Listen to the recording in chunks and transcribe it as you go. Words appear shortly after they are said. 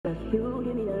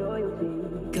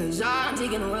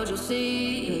in the world, you'll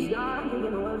see.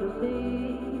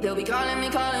 They'll be calling me,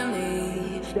 calling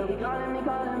me. They'll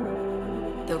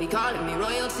be calling me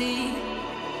royalty.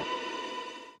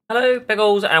 Hello,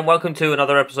 Pickles, and welcome to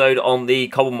another episode on the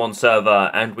Cobblemon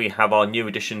server. And we have our new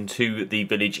addition to the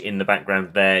village in the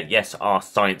background there. Yes, our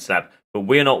science lab. But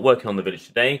we're not working on the village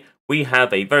today. We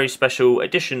have a very special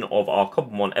edition of our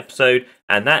Cobblemon episode,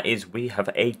 and that is we have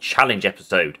a challenge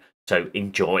episode. So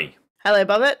enjoy. Hello,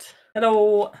 Bobbit.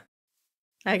 Hello.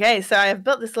 Okay, so I have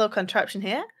built this little contraption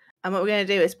here, and what we're going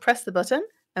to do is press the button,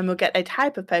 and we'll get a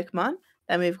type of Pokemon.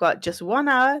 Then we've got just 1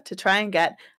 hour to try and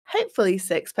get, hopefully,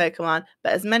 6 Pokemon,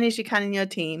 but as many as you can in your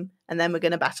team, and then we're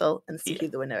going to battle and see who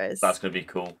the winner is. That's going to be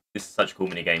cool. This is such a cool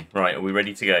minigame. Right, are we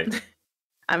ready to go?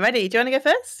 I'm ready. Do you want to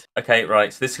go first? Okay,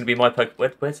 right, so this is going to be my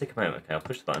Pokemon. Where's it come out? Okay, I'll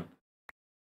push the button.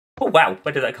 Oh, wow,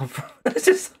 where did that come from? It's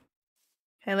just...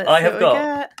 Okay, let's see what we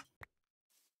get.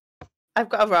 I've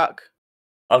got a rock.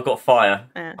 I've got fire.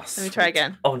 Yeah, let me try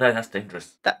again. Oh, no, that's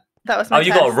dangerous. That was my test.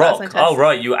 You got a rock. Oh,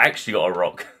 right, you actually got a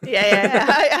rock. Yeah.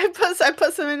 I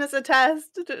put some in as a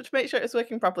test to make sure it's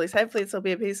working properly. So hopefully this will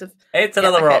be a piece of... It's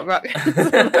another rock.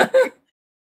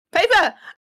 Paper!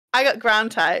 I got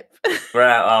ground type.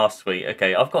 Right, oh, sweet.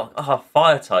 Okay, I've got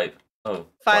fire type. Oh,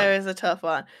 fire is a tough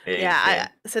one. Yeah.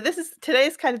 So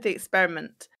today's kind of the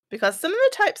experiment, because some of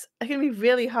the types are going to be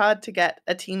really hard to get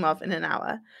a team of in an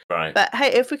hour. Right. But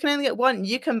hey, if we can only get one,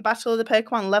 you can battle the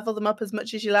Pokemon, level them up as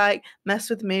much as you like, mess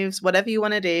with moves, whatever you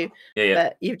want to do. Yeah.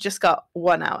 But you've just got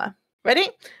 1 hour. Ready?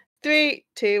 3,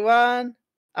 2, 1.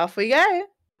 Off we go.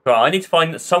 Right, I need to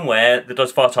find somewhere that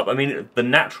does fire type. I mean, the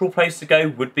natural place to go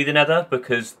would be the Nether,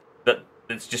 because that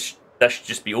should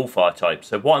just be all fire type.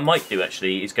 So what I might do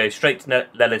actually is go straight to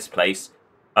Lelith's place.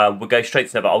 We'll go straight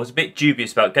to Nether. I was a bit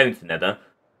dubious about going to Nether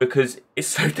because it's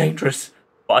so dangerous,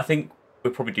 but I think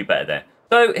we'll probably do better there.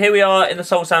 So here we are in the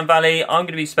Soul Sand Valley. I'm going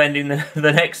to be spending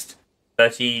the next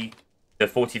 30 to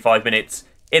 45 minutes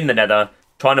in the Nether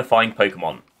trying to find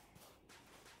Pokemon.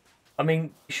 I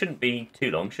mean, it shouldn't be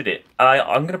too long, should it?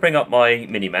 I'm going to bring up my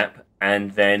mini-map,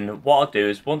 and then what I'll do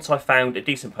is once I've found a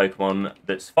decent Pokemon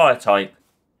that's fire type,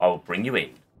 I'll bring you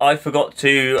in. I forgot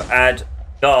to add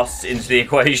Ghast into the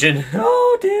equation.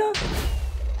 Oh dear.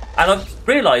 And I've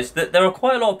realised that there are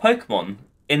quite a lot of Pokemon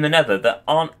in the Nether that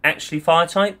aren't actually fire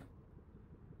type.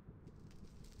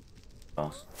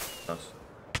 Ghast.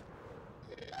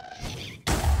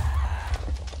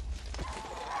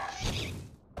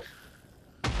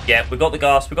 Yeah, we got the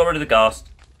Ghast. We got rid of the Ghast.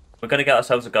 We're going to get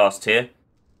ourselves a Ghast here.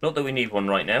 Not that we need one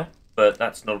right now, but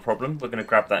that's not a problem. We're going to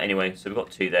grab that anyway. So we've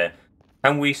got 2 there.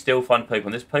 Can we still find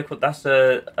Pokemon? This Pokemon, that's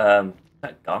a, is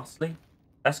that Ghastly?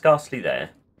 That's Ghastly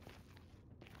there.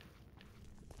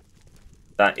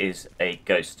 That is a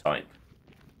Ghost type.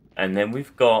 And then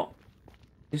we've got,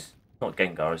 this is not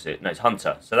Gengar, is it? No, it's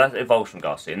Hunter. So that evolves from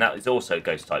Ghastly, and that is also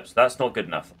Ghost type. So that's not good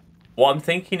enough. What I'm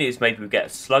thinking is maybe we get a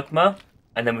Slugma,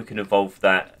 and then we can evolve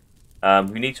that.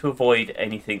 We need to avoid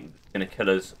anything that's going to kill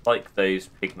us, like those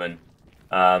Pigmen.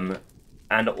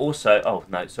 And also, oh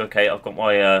no, it's okay. I've got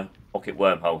my pocket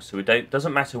wormhole, so it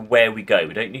doesn't matter where we go.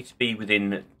 We don't need to be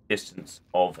within distance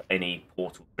of any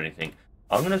portal or anything.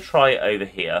 I'm going to try it over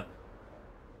here.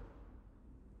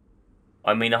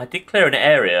 I mean, I did clear an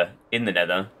area in the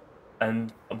Nether,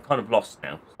 and I'm kind of lost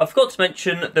now. I forgot to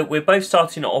mention that we're both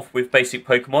starting off with basic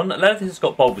Pokemon. Lelith has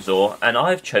got Bulbasaur, and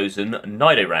I have chosen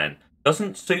Nidoran.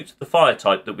 Doesn't suit the fire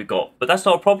type that we got, but that's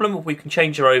not a problem. We can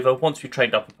change her over once we've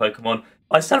trained up a Pokemon.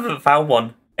 I still haven't found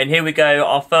one. And here we go,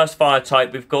 our first fire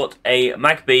type. We've got a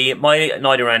Magby. My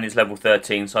Nidoran is level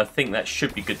 13, so I think that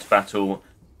should be good to battle.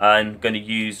 I'm going to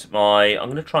use I'm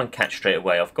going to try and catch straight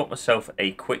away. I've got myself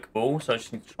a Quick Ball, so I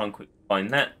just need to try and quickly find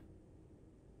that.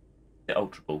 The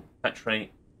Ultra Ball. Catch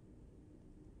rate.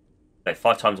 Okay,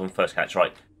 5 times on first catch,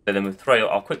 right. So then we'll throw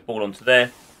our Quick Ball onto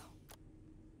there.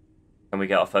 And we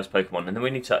get our first Pokemon. And then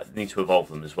we need to evolve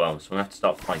them as well. So we're going to have to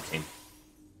start fighting.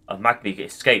 Magby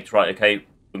escaped, right, okay.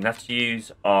 We're going to have to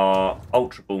use our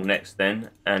Ultra Ball next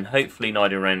then. And hopefully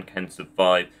Nidoran can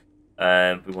survive.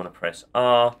 We want to press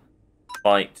R.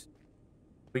 Fight.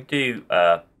 We do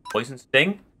Poison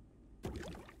Sting.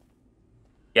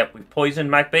 Yep, we poisoned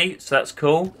Magby, so that's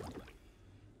cool.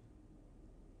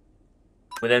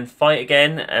 We then fight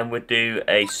again, and we'll do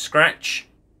a Scratch.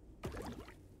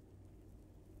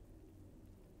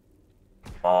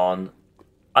 On.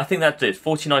 I think that does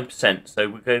 49%. So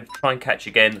we're going to try and catch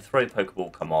again. Throw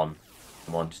Pokeball. Come on,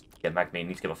 just get Magby. I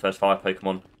need to get my first fire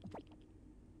Pokemon.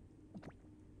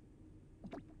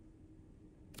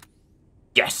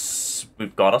 Yes,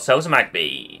 we've got ourselves a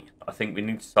Magby. I think we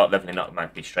need to start leveling up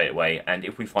Magby straight away. And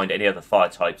if we find any other fire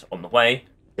types on the way,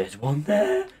 there's one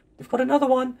there. We've got another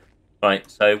one. Right,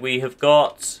 so we have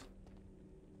got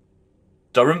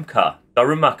Darumaka.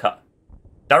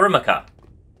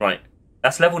 Right,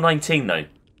 that's level 19 though.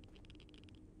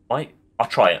 Right, I'll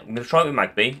try it. I'm going to try it with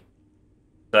Magby.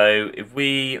 So if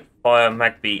we fire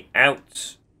Magby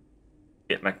out,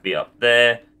 get Magby up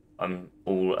there, I'm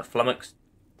all flummoxed,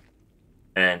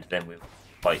 and then we'll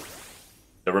fight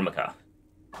Darumaka.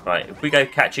 Right, if we go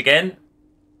catch again,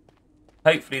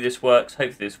 hopefully this works.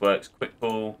 Quick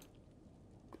ball.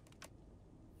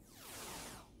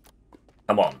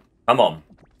 Come on.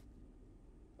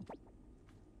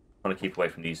 Trying to keep away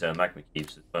from these magma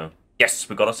cubes as well. Yes,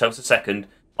 we got ourselves a second.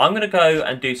 I'm going to go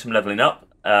and do some leveling up.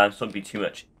 It's not going to be too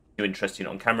interesting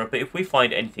on camera, but if we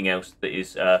find anything else that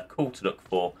is cool to look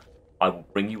for, I will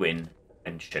bring you in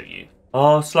and show you.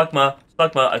 Oh, Slugma.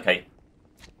 Okay.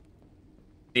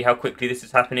 See how quickly this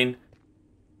is happening?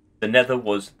 The Nether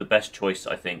was the best choice,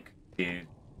 I think, to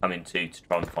come into to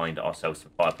try and find ourselves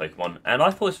some fire Pokemon. And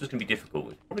I thought this was going to be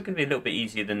difficult. It's probably going to be a little bit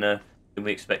easier than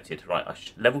we expected. Right,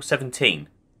 level 17.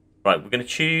 Right, we're going to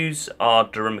choose our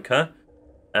Darumaka.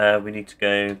 We need to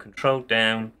go control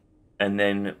down, and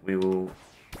then we will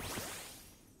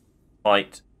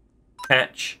fight,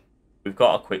 catch. We've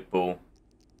got our quick ball.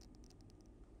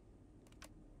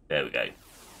 There we go.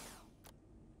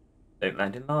 Don't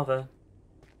land in lava.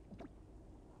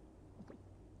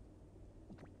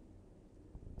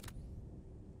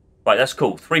 Right, that's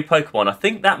cool. 3 Pokemon. I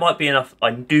think that might be enough. I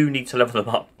do need to level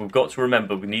them up. We've got to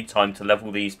remember we need time to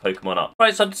level these Pokemon up.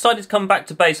 Right, so I decided to come back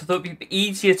to base. I thought it'd be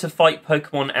easier to fight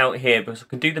Pokemon out here because I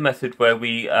can do the method where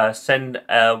we send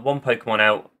one Pokemon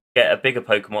out, get a bigger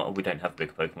Pokemon. Oh, we don't have a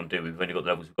bigger Pokemon, do we? We've only got the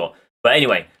levels we've got. But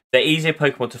anyway, they're easier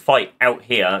Pokemon to fight out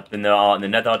here than there are in the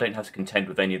Nether. I don't have to contend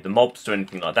with any of the mobs or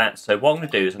anything like that. So what I'm going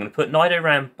to do is I'm going to put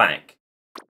Nidoran back.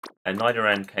 And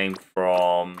Nidoran came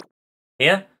from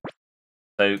here.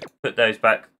 So put those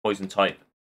back, poison type,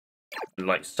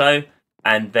 like so.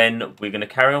 And then we're going to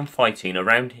carry on fighting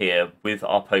around here with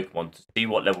our Pokemon to see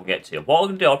what level we get to. What I'm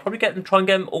going to do, I'll probably try and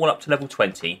get them all up to level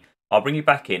 20. I'll bring you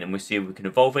back in and we'll see if we can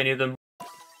evolve any of them.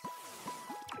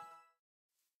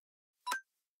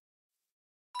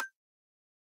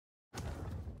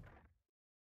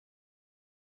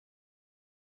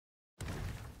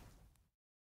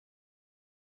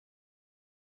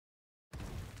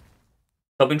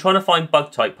 So I've been trying to find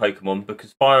bug-type Pokemon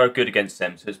because fire are good against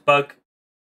them. So it's bug,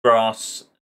 grass,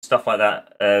 stuff like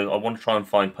that. I want to try and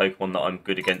find Pokemon that I'm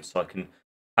good against so I can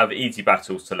have easy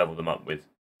battles to level them up with.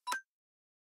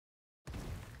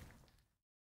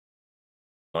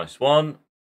 Nice one.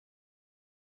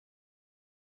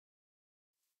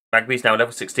 Magby's now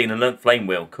level 16 and learnt Flame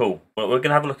Wheel. Cool. Well, we're going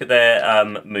to have a look at their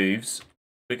moves.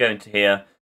 We go into here,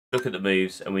 look at the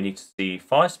moves, and we need to see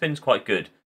Fire Spin's quite good.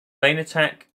 Bane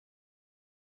Attack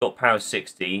got power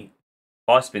 60.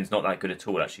 Fire Spin's not that good at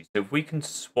all, actually. So if we can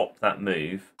swap that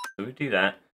move, so we do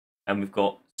that, and we've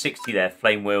got 60 there.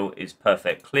 Flame Wheel is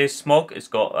perfect. Clear Smog has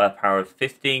got a power of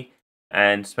 50,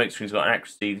 and Smoke Screen's got an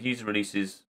accuracy. The user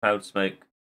releases Cloud Smoke,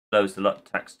 slows the luck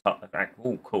attacks.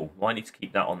 Oh, cool. Well, I need to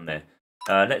keep that on there.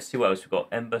 Let's see what else we've got.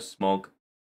 Ember, Smog,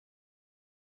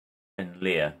 and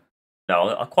Leer.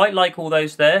 Now, I quite like all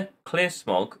those there. Clear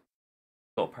Smog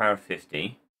got power of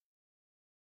 50.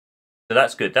 So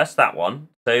that's good. That's that one.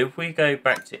 So if we go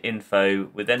back to info,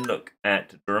 we then look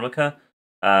at Darumaka.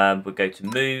 We'll go to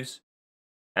moves.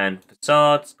 And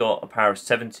Facade's got a power of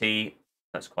 70.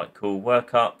 That's quite cool.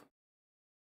 Work up.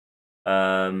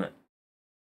 Pressure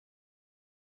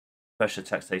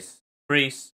attack stays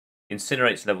increase.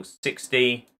 Incinerate's level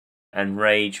 60. And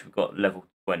Rage, we've got level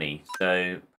 20.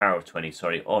 So power of 20,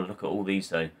 sorry. Oh, look at all these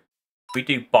though. If we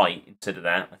do Bite instead of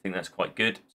that, I think that's quite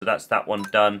good. So that's that one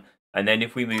done. And then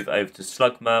if we move over to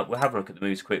Slugma, we'll have a look at the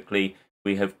moves quickly.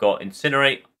 We have got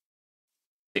Incinerate,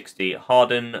 60,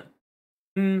 Harden.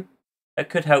 That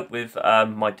could help with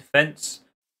my defense.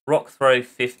 Rock Throw,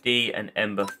 50, and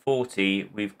Ember,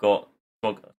 40. We've got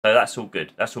Smog. So that's all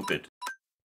good. That's all good.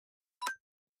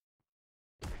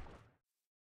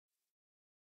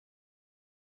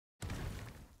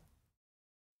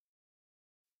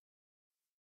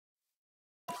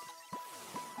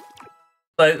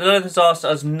 So the Nether's asked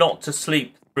us not to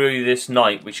sleep through this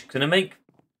night, which is going to make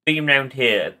being around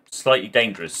here slightly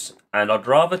dangerous. And I'd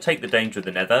rather take the danger of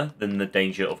the Nether than the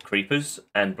danger of creepers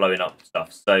and blowing up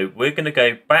stuff. So we're going to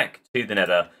go back to the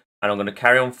Nether, and I'm going to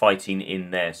carry on fighting in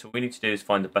there. So what we need to do is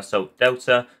find the Basalt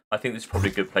Delta. I think this is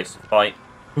probably a good place to fight.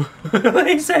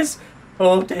 He says,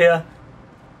 oh dear.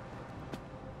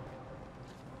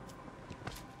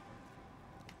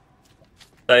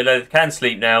 So they can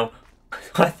sleep now.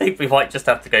 I think we might just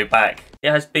have to go back. It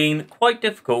has been quite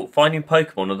difficult finding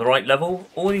Pokemon of the right level.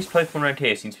 All these Pokemon around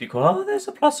here seem to be cool. Oh, there's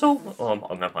a Plusle. Oh, I'm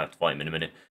going to have to fight him in a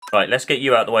minute. Right, let's get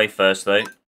you out of the way first, though.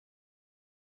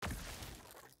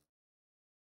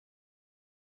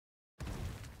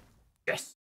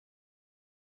 Yes.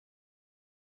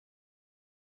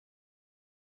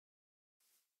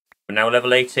 We're now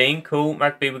level 18. Cool.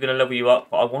 Magby, we're going to level you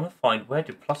up. But I want to find... Where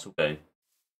did Plusle go? I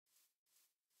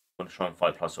want to try and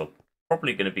find Plusle.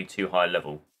 Probably going to be too high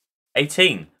level.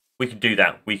 18. We can do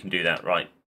that. We can do that. Right.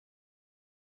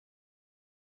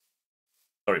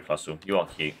 Sorry, Plusle. You are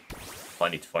cute. I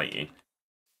need to fight you.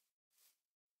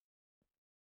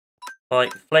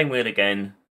 Right. Flame Wheel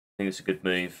again. I think it's a good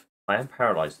move. I am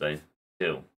paralysed, though.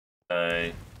 Still.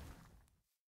 So...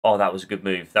 Oh, that was a good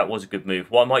move. That was a good move.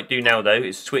 What I might do now, though,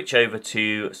 is switch over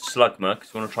to Slugma,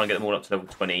 because we want to try and get them all up to level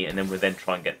 20, and then we'll then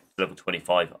try and get to level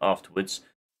 25 afterwards.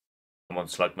 Come on,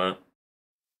 Slugma.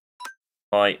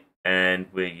 Right, and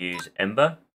we'll use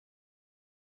Ember.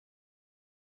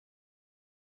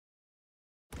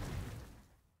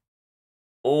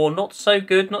 Oh, not so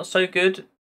good, not so good.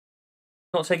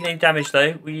 Not taking any damage,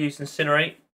 though. We use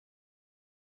Incinerate.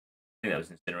 I think that was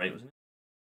Incinerate, wasn't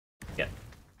it? Yeah.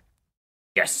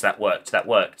 Yes, that worked. That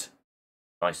worked.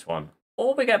 Nice one.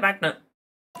 Or we get Magnet.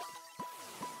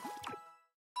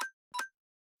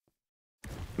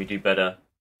 We do better.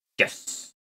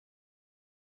 Yes.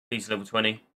 Please level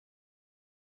 20.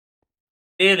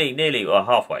 Nearly. Well,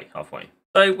 halfway.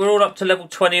 So we're all up to level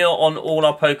 20 on all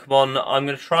our Pokemon. I'm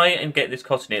going to try and get this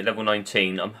Cottony at level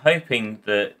 19. I'm hoping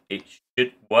that it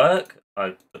should work.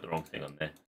 I put the wrong thing on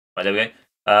there. Right, there we go.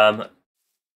 I'm trying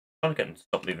to get them to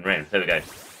stop moving around. There we go.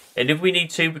 And if we need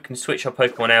to, we can switch our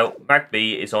Pokemon out.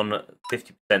 Magby is on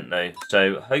 50% though,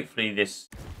 so hopefully this...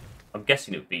 I'm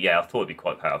guessing it would be... Yeah, I thought it would be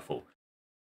quite powerful.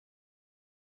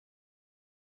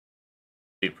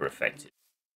 Super effective.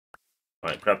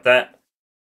 Right, grab that.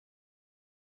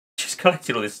 Just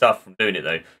collected all this stuff from doing it though.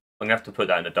 I'm going to have to put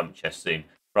that in a dump chest soon.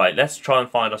 Right, let's try and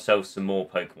find ourselves some more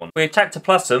Pokemon. We attacked a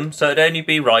Plusum, so it'd only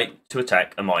be right to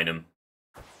attack a Minun.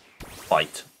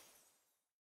 Fight.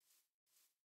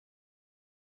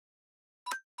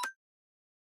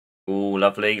 Ooh,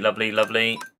 lovely.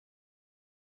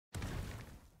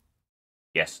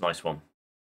 Yes, nice one.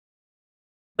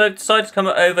 So I've decided to come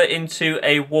over into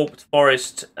a warped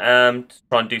forest to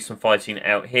try and do some fighting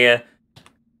out here.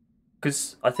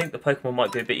 Because I think the Pokemon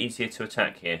might be a bit easier to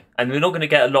attack here. And we're not going to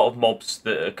get a lot of mobs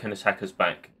that can attack us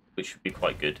back, which would be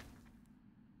quite good.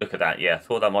 Look at that, yeah. I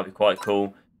thought that might be quite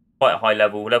cool. Quite a high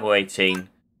level, level 18.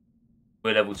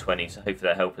 We're level 20, so hopefully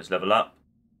that'll help us level up.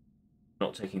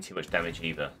 Not taking too much damage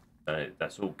either. So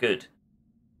that's all good.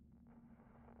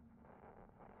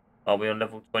 Are we on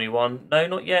level 21? No,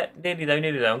 not yet. Nearly though. I'm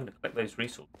going to collect those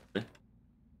resources.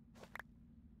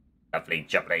 Lovely.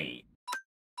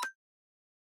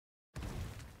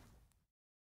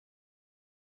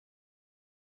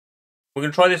 We're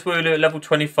going to try this Wooloo at level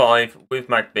 25 with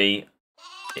Magby.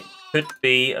 It could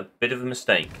be a bit of a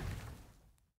mistake.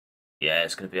 Yeah,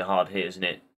 it's going to be a hard hit, isn't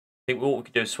it? I think what we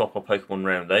could do is swap our Pokemon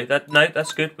around though. No,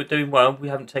 that's good. We're doing well. We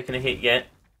haven't taken a hit yet.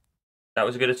 That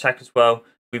was a good attack as well.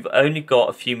 We've only got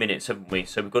a few minutes, haven't we?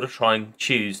 So we've got to try and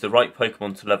choose the right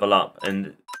Pokemon to level up.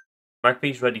 And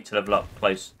Magby's ready to level up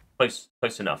close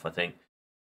enough, I think.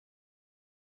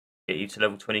 Get you to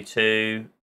level 22.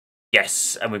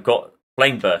 Yes, and we've got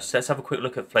Flame Burst. Let's have a quick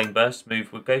look at Flame Burst.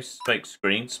 Move. We'll go Smoke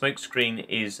Screen. Smoke Screen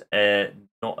is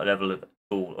not a level of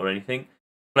tool or anything.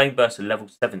 Flame Burst at level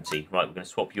 70. Right, we're going to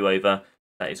swap you over.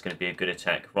 That is going to be a good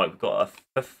attack. Right, we've got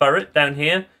a Ferret down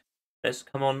here. Let's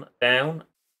come on down.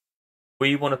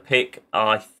 We want to pick,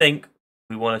 I think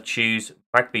we want to choose...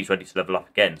 Magby's ready to level up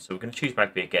again. So we're going to choose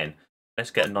Magby again.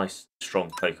 Let's get a nice,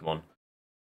 strong Pokemon.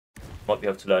 Might be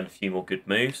able to learn a few more good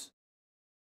moves.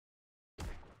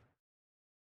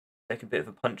 Take a bit of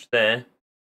a punch there.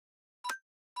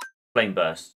 Flame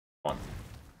Burst. One.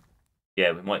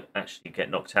 Yeah, we might actually get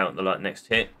knocked out in the next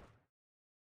hit.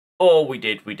 Oh, we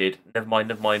did. Never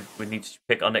mind. We need to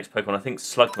pick our next Pokemon. I think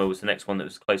Slugma was the next one that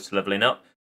was close to leveling up.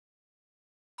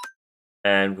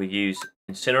 And we use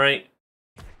Incinerate.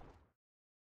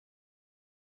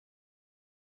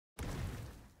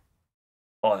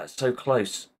 Oh, that's so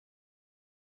close.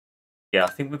 Yeah, I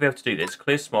think we'll be able to do this.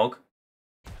 Clear Smog.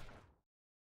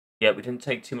 Yeah, we didn't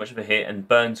take too much of a hit. And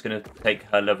Burn's going to take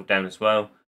her level down as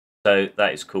well. So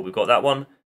that is cool. We've got that one.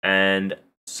 And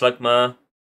Slugma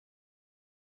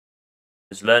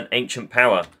has learned Ancient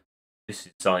Power. This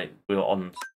is like, we're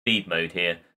on speed mode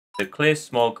here. So Clear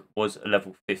Smog was a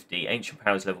level 50. Ancient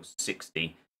Power is level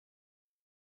 60.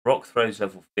 Rock Throw is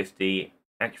level 50.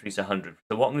 Accuracy is 100.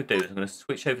 So what I'm going to do is I'm going to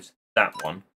switch over to that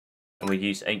one. And we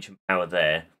use Ancient Power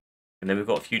there. And then we've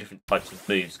got a few different types of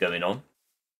moves going on.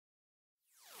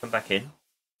 Come back in.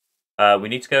 We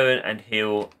need to go in and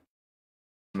heal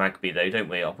Magby though, don't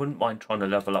we? I wouldn't mind trying to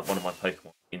level up one of my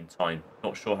Pokemon in time.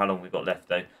 Not sure how long we've got left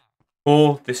though.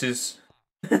 Oh, this is...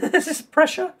 this is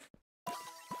pressure. I'm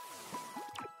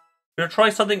going to try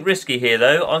something risky here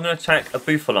though. I'm going to attack a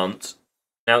Bouffalante.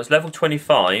 Now it's level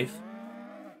 25.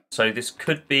 So this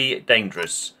could be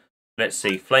dangerous. Let's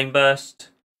see. Flame Burst.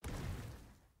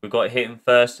 We've got to hit him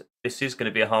first. This is going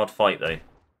to be a hard fight though.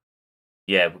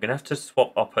 Yeah, we're going to have to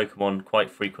swap our Pokemon quite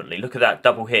frequently. Look at that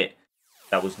double hit.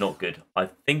 That was not good. I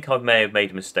think I may have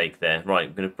made a mistake there. Right,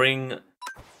 I'm going to bring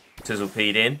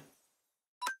Sizzlepede in.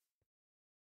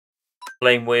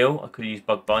 Flame Wheel. I could use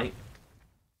Bug Bite.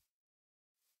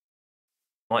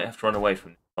 Might have to run away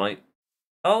from this fight.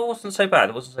 Oh, it wasn't so bad.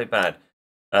 It wasn't so bad.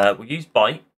 We'll use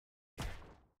Bite.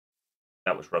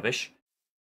 That was rubbish.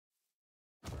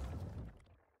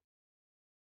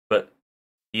 But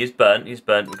he is burnt. He's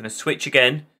burnt. We're going to switch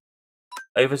again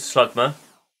over to Slugma.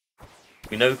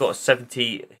 We know we've got a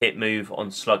 70 hit move on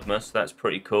Slugma, so that's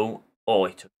pretty cool. Oh,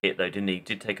 he took a hit though, didn't he? He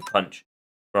did take a punch.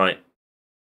 Right.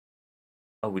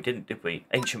 Oh, we didn't, did we?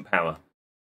 Ancient Power.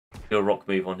 Do a rock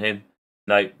move on him.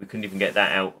 No, we couldn't even get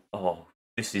that out. Oh,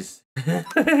 this is...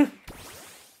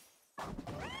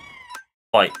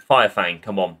 Fight. Fire Fang,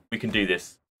 come on. We can do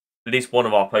this. At least one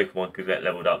of our Pokemon could get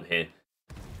leveled up here.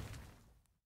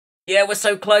 Yeah, we're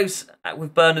so close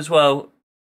with Burn as well.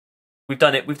 We've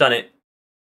done it. We've done it.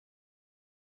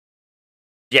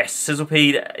 Yes,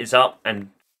 Sizzlepede is up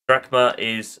and Darumaka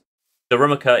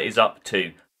is up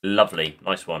too. Lovely.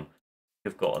 Nice one.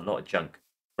 We've got a lot of junk.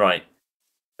 Right.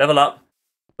 Level up.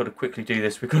 We've got to quickly do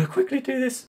this. We've got to quickly do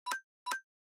this.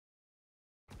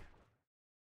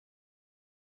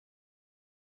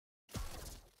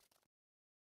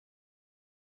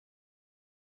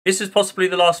 This is possibly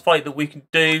the last fight that we can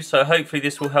do, so hopefully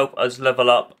this will help us level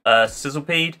up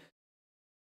Sizzlepede.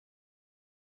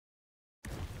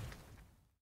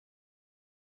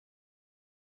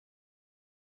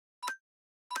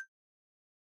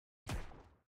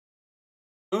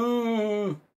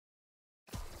 Ooh.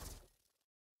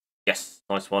 Yes,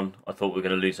 nice one. I thought we were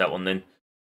going to lose that one then.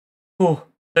 Oh.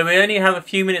 So we only have a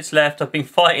few minutes left. I've been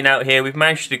fighting out here. We've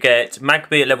managed to get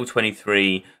Magby at level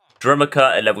 23,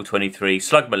 Darumaka at level 23,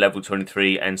 Slugma level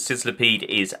 23, and Sizzlepede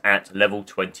is at level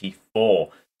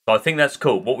 24. So I think that's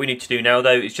cool. What we need to do now,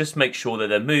 though, is just make sure that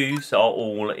their moves are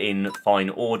all in fine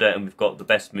order and we've got the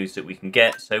best moves that we can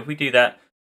get. So if we do that,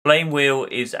 Flame Wheel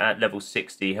is at level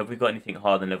 60. Have we got anything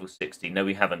higher than level 60? No,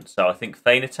 we haven't. So I think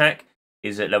Feint Attack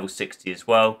is at level 60 as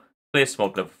well. Clear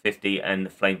Smog level 50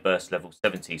 and Flame Burst level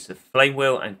 70. So Flame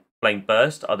Wheel and Flame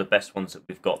Burst are the best ones that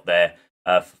we've got there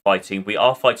for fighting. We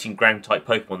are fighting ground type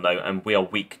Pokemon though, and we are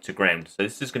weak to ground. So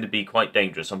this is going to be quite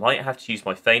dangerous. I might have to use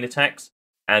my Feint Attacks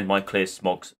and my Clear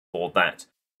Smogs for that.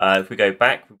 If we go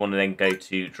back, we want to then go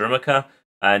to Darumaka.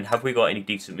 And have we got any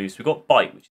decent moves? We've got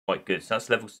Bite, which is quite good. So that's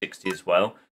level 60 as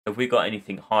well. Have we got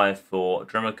anything higher for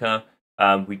Darumaka?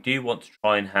 We do want to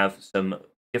try and have some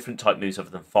different type moves other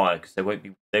than fire, because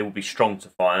they will be strong to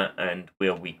fire and we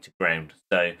are weak to ground.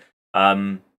 So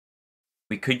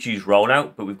we could use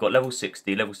Rollout, but we've got level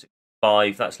 60, level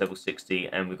 65, that's level 60,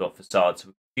 and we've got Facade. So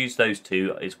we can use those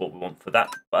two is what we want for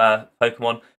that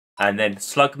Pokemon. And then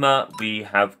Slugma, we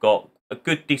have got a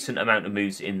good decent amount of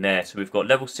moves in there. So we've got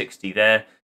level 60 there,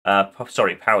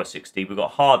 sorry, power 60. We've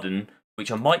got Harden, which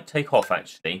I might take off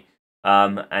actually,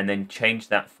 and then change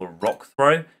that for Rock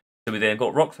Throw. So we then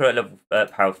got Rock Throw at level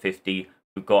power 50.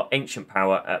 We've got Ancient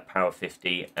Power at power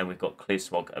 50, and we've got Clear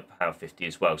Smog at power 50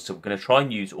 as well. So we're going to try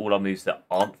and use all our moves that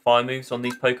aren't fire moves on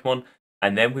these Pokemon.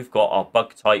 And then we've got our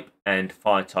Bug type and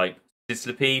Fire type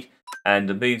Sizzlepede. And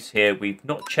the moves here we've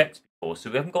not checked before, so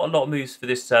we haven't got a lot of moves for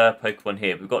this Pokemon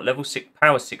here. We've got level 6,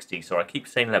 power 60. Sorry, I keep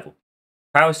saying level.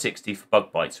 Power 60 for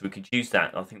Bug Bite, so we could use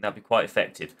that. I think that'd be quite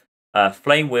effective.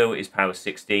 Flame Wheel is power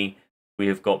 60. We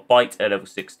have got Bite at level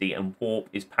 60 and Warp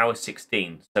is power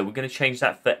 16. So we're going to change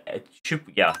that for...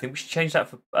 yeah, I think we should change that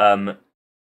for...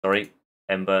 sorry,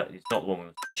 Ember is not the one we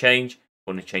want to change.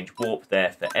 We want to change Warp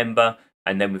there for Ember.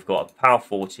 And then we've got a power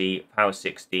 40, power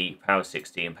 60, power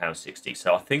 60 and power 60.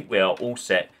 So I think we are all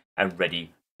set and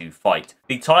ready to fight.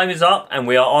 The time is up and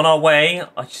we are on our way.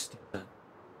 I just need to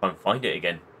try and find it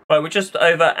again. Right, we're just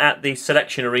over at the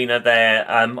selection arena there.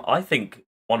 I think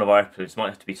one of our episodes might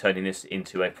have to be turning this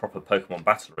into a proper Pokemon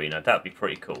battle arena. That would be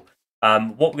pretty cool.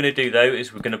 What we're going to do though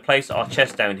is we're going to place our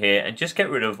chest down here and just get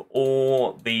rid of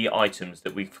all the items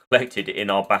that we've collected in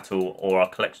our battle or our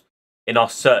collection in our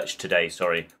search today.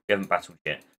 Sorry, we haven't battled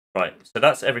yet. Right, so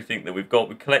that's everything that we've got.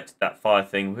 We collected that fire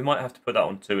thing. We might have to put that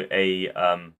onto a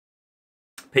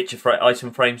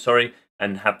item frame, sorry,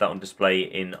 and have that on display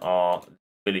in our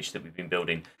village that we've been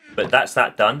building. But that's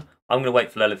that done. I'm going to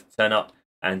wait for Lilith to turn up,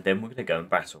 and then we're going to go and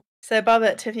battle. So,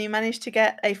 Bobbert, have you managed to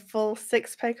get a full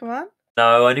 6 Pokemon?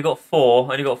 No, I only got 4.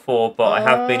 But I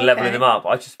have been leveling them up.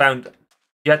 I just found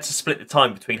you had to split the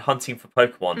time between hunting for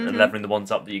Pokemon and leveling the ones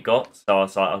up that you got. So I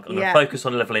was like, I'm going to focus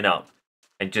on leveling up,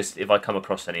 and just if I come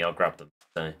across any, I'll grab them.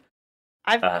 So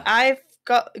I've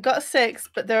got 6,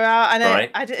 but there are. I know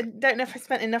Right. I don't know if I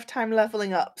spent enough time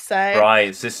leveling up. So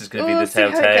right, so this is going to be we'll the see how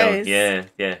it telltale. goes.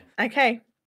 Yeah. Okay,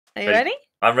 are you Ready?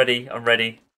 ready? I'm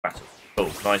ready. Battle. Cool,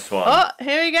 nice one. Oh,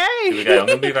 here we go. Here we go. I'm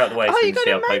going to move out of the way so you you can got see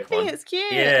a our Magpie. Pokemon. It's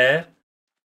cute. Yeah.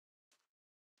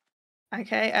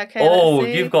 Okay. Oh, Let's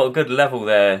see. you've got a good level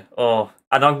there. Oh,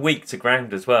 and I'm weak to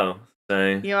ground as well.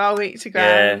 So You are weak to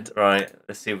ground. yeah, right.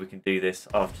 Let's see if we can do this.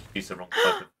 Oh, I've just used the wrong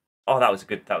type of. Oh, that was a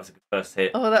good first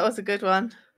hit. Oh, that was a good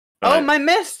one. Right. Oh, my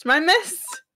mist.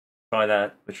 Try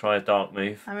that. We'll try a dark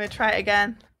move. I'm gonna try it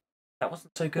again. That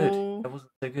wasn't so good. Oh. That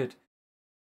wasn't so good.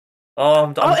 Oh,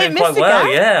 I'm it doing quite missed well.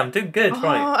 again? Yeah, I'm doing good. Oh,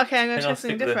 Right. okay. I'm gonna I think try I'll something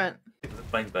stick with different. Stick with the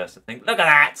flame burst. I think. Look at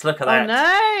that. Look at Oh that.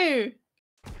 no!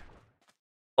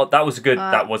 Oh, that was a good.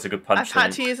 That was a good punch. I've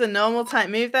had to use a normal type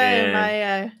move though.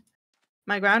 Yeah.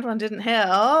 My ground one didn't hit.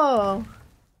 Oh.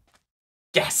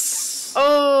 Yes.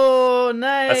 Oh no!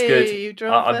 That's good. You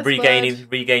draw I'm first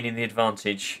regaining the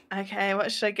advantage. blood. Okay,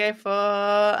 what should I go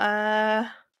for?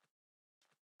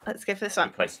 Let's go for this one.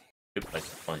 Good place. Good place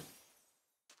to fight.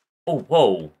 Oh,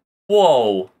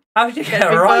 whoa! How did you get it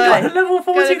big right? boy. Like level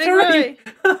Got a big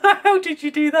 43. How did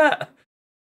you do that?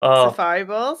 Oh, Safari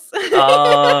balls.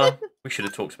 we should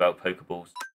have talked about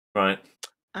Pokeballs. Right.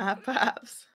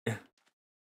 Perhaps.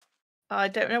 I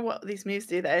don't know what these moves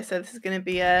do though, so this is going to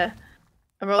be a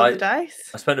roll of the dice.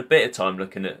 I spent a bit of time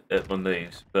looking at my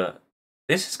moves, but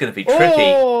this is going to be tricky.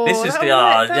 Oh, This is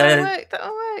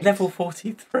that'll work. level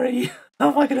 43. How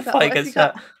am I going to What fight have you against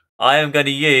that? got? I am going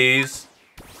to use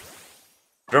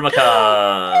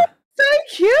Drummicka. So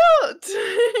cute.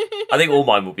 I think all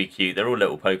mine will be cute. They're all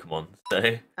little Pokemon. So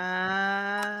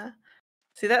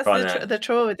see, that's Try that. the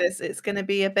trouble with this. It's going to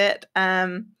be a bit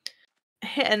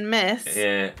hit and miss.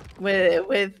 yeah.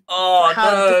 With Oh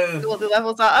how no! difficult the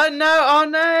levels are. Oh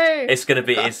no! It's going to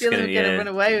be. Got a It's feeling going to. we're gonna Yeah. run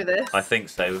away with this. I think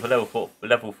so. With a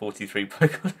level 43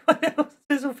 Pokemon, what else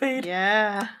is a feed?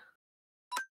 Yeah.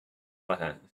 Like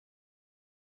that.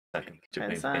 Second Try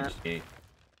move this out. against you.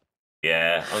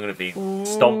 Yeah, I'm going to be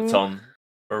stomped Ooh. on.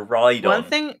 Or ride on.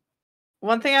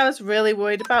 One thing I was really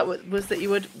worried about was that you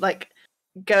would like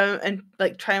go and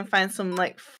like try and find some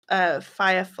like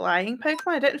fire flying Pokemon.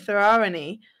 I don't know if there are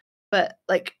any, but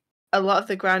like a lot of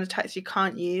the ground attacks you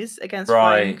can't use against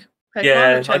flying Pokemon.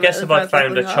 Yeah, which I guess if I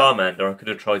found a leveling up. Charmander, I could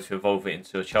have tried to evolve it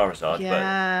into a Charizard.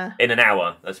 Yeah. But in an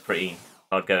hour, that's pretty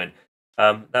hard going.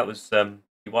 That was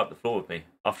you wiped the floor with me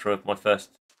after my first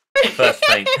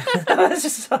faint. It's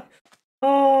just like,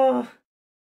 oh.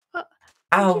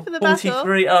 Thank Ow, you for the battle.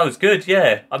 43. Oh, it was good,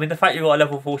 yeah. I mean, the fact you got a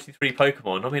level 43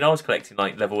 Pokemon, I mean, I was collecting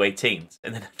like level 18s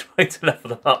and then trying to level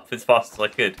them up as fast as I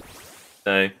could.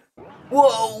 So,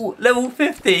 whoa, level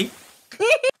 50.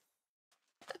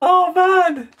 Oh,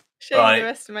 man. Show you Right. the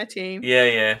rest of my team.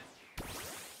 Yeah.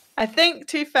 I think,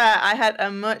 to be fair, I had a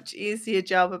much easier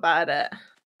job about it.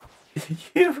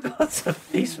 You've got some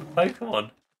decent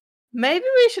Pokemon. Maybe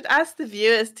we should ask the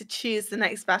viewers to choose the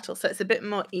next battle so it's a bit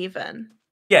more even.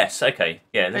 Yes, okay.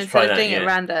 Yeah, let's instead try of that. doing Yeah. it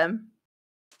random.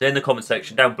 In the comment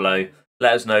section down below,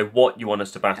 let us know what you want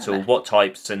us to battle, Okay. what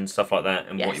types and stuff like that,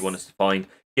 and what you Yes. want us to find.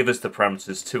 Give us the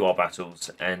parameters to our battles,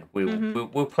 and we'll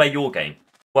Mhm. we'll play your game.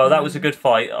 Well, that was a good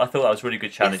fight. I thought that was a really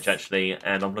good challenge, Yes. actually,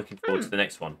 and I'm looking forward to the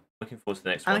next one. I'm looking forward to the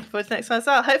next one as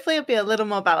well. Hopefully it'll be a little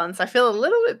more balanced. I feel a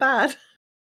little bit bad.